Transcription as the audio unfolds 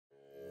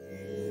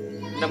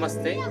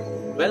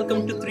Namaste,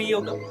 welcome to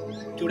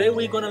Triyogam. Today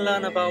we're going to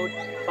learn about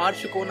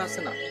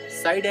Parsvakonasana,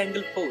 side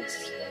angle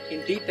pose,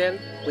 in detail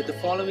with the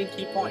following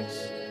key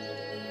points.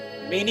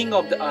 Meaning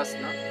of the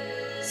asana,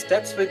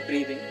 steps with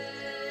breathing,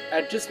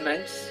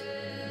 adjustments,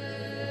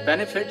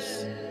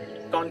 benefits,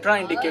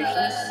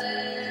 contraindications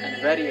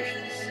and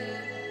variations.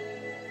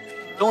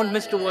 Don't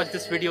miss to watch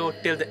this video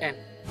till the end.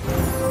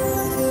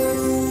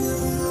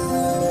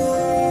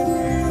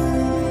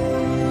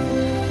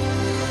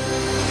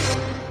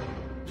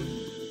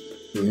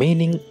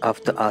 Meaning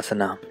of the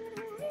asana.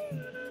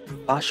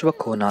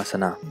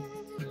 Parsvakonasana.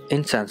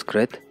 In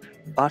Sanskrit,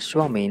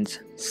 Parsva means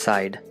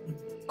side,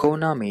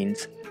 Kona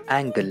means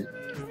angle,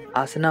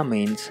 Asana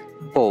means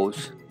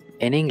pose.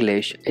 In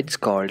English, it's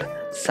called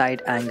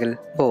side angle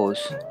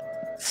pose.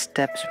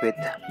 Steps with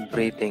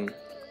breathing.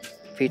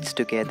 Feet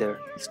together,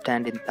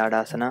 stand in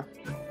Tadasana,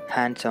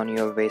 hands on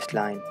your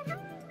waistline.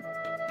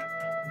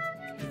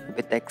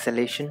 With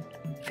exhalation,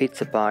 feet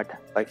apart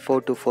by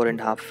 4 to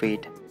 4.5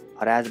 feet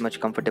or as much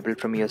comfortable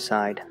from your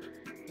side.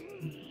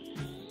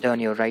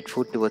 Turn your right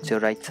foot towards your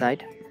right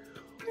side.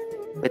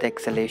 With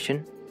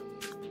exhalation,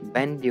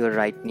 bend your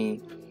right knee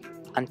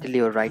until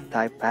your right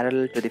thigh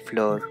parallel to the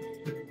floor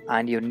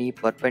and your knee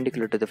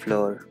perpendicular to the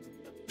floor.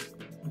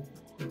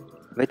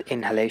 With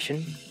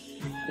inhalation,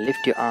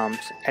 lift your arms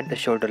at the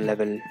shoulder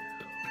level,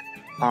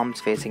 palms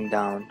facing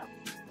down.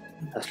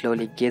 Now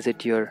slowly gaze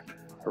at your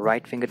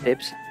right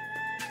fingertips.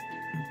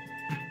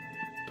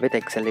 With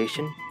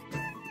exhalation,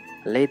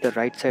 lay the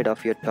right side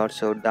of your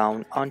torso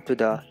down onto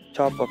the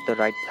top of the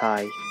right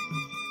thigh.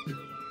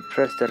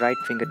 Press the right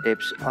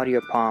fingertips or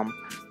your palm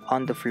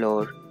on the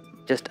floor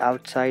just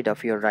outside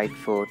of your right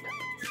foot.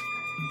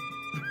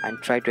 And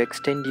try to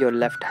extend your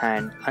left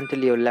hand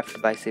until your left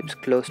biceps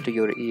close to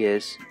your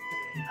ears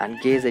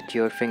and gaze at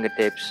your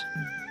fingertips.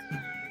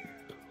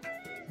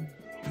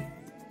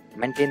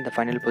 Maintain the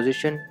final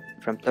position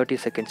from 30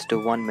 seconds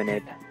to 1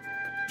 minute.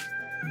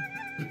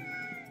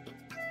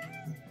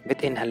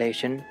 With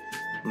inhalation,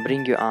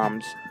 bring your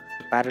arms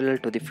parallel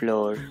to the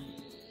floor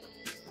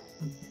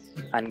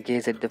and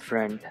gaze at the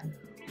front.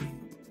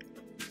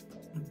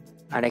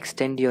 And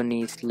extend your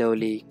knees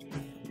slowly.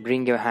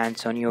 Bring your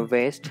hands on your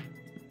waist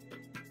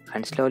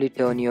and slowly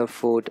turn your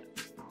foot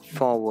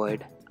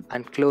forward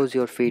and close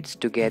your feet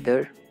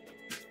together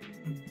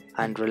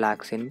and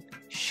relax in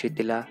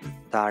Shitila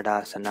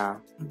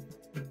Tadasana.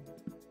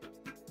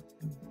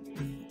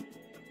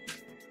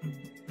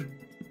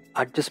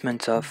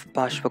 Adjustments of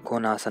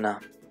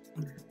Parsvakonasana.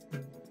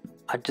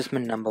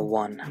 Adjustment number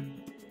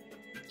 1.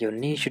 Your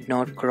knee should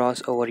not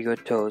cross over your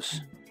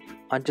toes.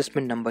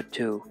 Adjustment number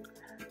 2.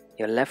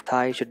 Your left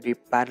thigh should be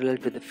parallel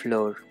to the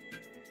floor.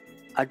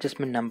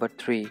 Adjustment number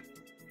 3.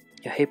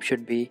 Your hip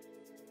should be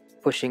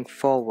pushing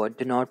forward,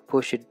 do not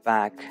push it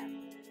back.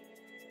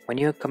 When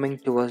you are coming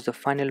towards the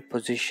final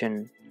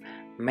position,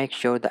 make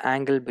sure the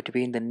angle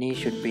between the knees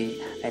should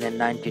be in a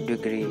 90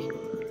 degree.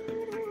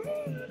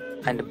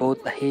 And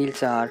both the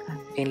heels are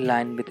in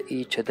line with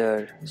each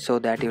other so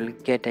that you will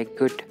get a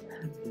good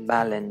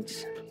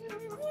balance.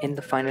 In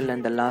the final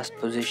and the last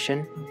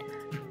position,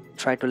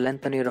 try to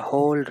lengthen your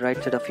whole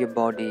right side of your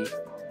body.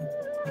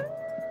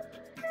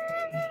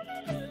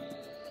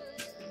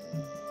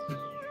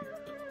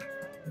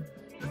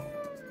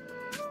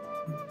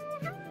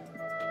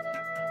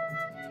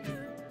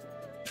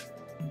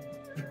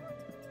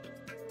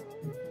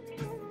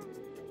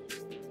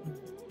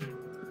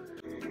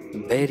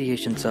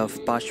 Variations of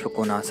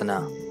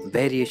Parsvakonasana.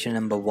 Variation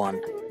number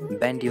 1.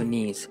 Bend your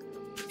knees.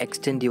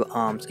 Extend your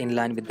arms in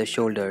line with the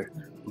shoulder.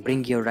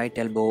 Bring your right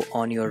elbow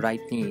on your right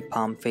knee,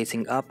 palm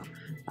facing up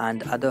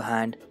and the other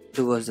hand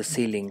towards the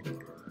ceiling.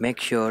 Make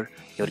sure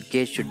your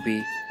gaze should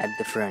be at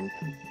the front.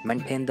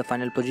 Maintain the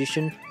final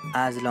position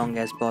as long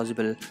as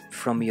possible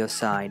from your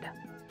side.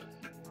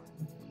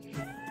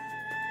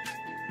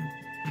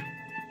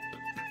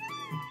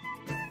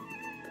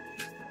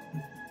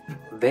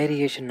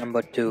 Variation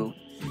number 2.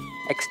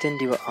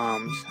 Extend your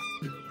arms.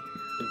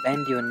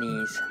 Bend your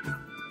knees.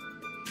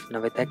 Now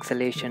with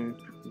exhalation,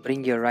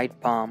 bring your right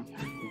palm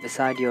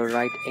beside your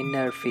right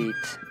inner feet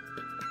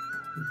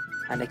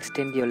and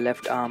extend your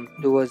left arm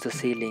towards the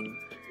ceiling.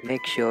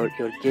 Make sure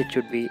your gaze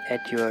should be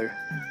at your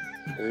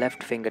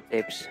left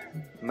fingertips.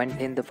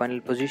 Maintain the final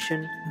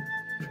position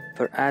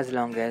for as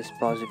long as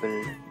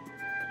possible.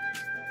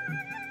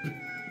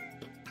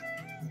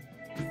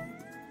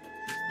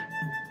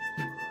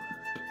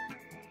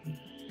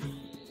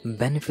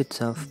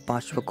 Benefits of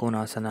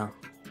Parsvakonasana.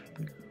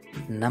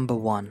 Number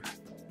 1.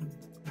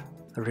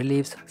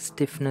 Relieves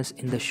stiffness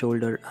in the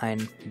shoulder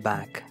and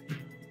back.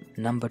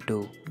 Number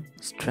 2.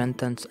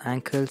 Strengthens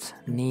ankles,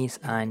 knees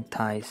and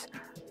thighs.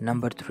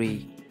 Number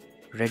 3.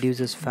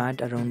 Reduces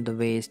fat around the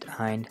waist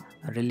and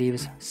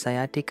relieves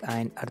sciatic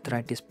and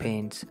arthritis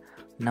pains.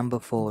 Number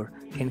 4.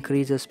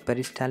 Increases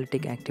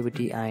peristaltic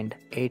activity and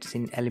aids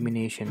in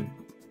elimination.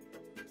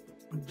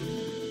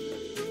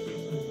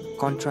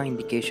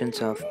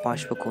 Contraindications of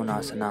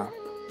Parsvakonasana.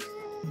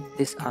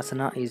 This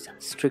asana is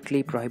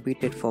strictly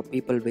prohibited for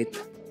people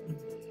with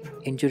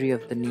injury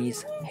of the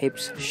knees,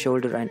 hips,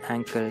 shoulder and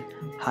ankle,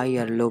 high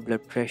or low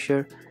blood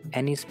pressure,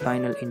 any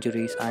spinal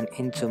injuries and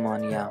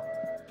insomnia.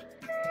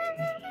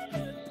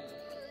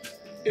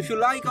 If you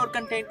like our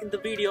content in the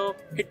video,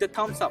 hit the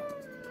thumbs up.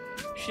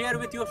 Share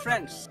with your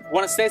friends.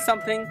 Want to say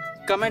something?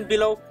 Comment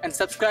below and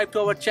subscribe to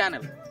our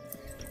channel.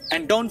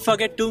 And don't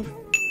forget to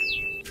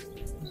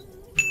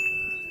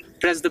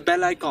press the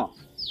bell icon.